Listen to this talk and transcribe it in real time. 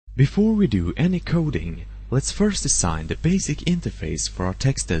Before we do any coding, let's first design the basic interface for our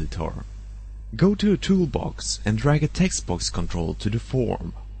text editor. Go to a toolbox and drag a text box control to the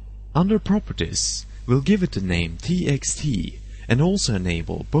form. Under Properties, we'll give it the name TXT and also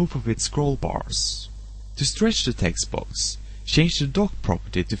enable both of its scroll bars. To stretch the text box, change the dock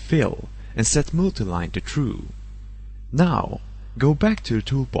property to Fill and set multiline to True. Now, go back to the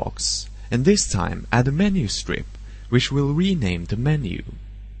toolbox and this time add a menu strip, which we'll rename the menu.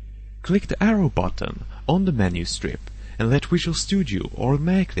 Click the arrow button on the menu strip and let Visual Studio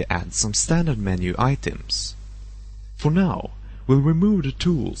automatically add some standard menu items. For now, we'll remove the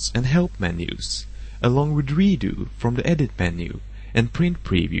Tools and Help menus, along with Redo from the Edit menu and Print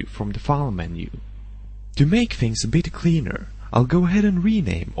Preview from the File menu. To make things a bit cleaner, I'll go ahead and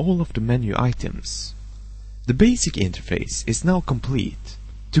rename all of the menu items. The basic interface is now complete.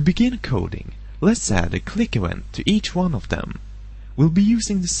 To begin coding, let's add a click event to each one of them. We'll be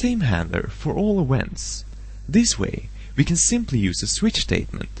using the same handler for all events. This way, we can simply use a switch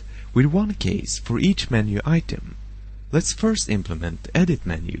statement with one case for each menu item. Let's first implement the edit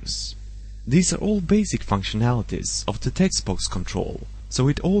menus. These are all basic functionalities of the text box control, so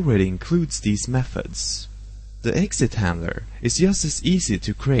it already includes these methods. The exit handler is just as easy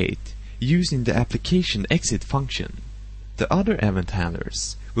to create using the application exit function. The other event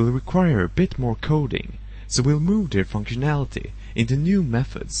handlers will require a bit more coding, so we'll move their functionality into new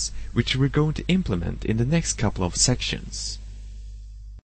methods which we're going to implement in the next couple of sections.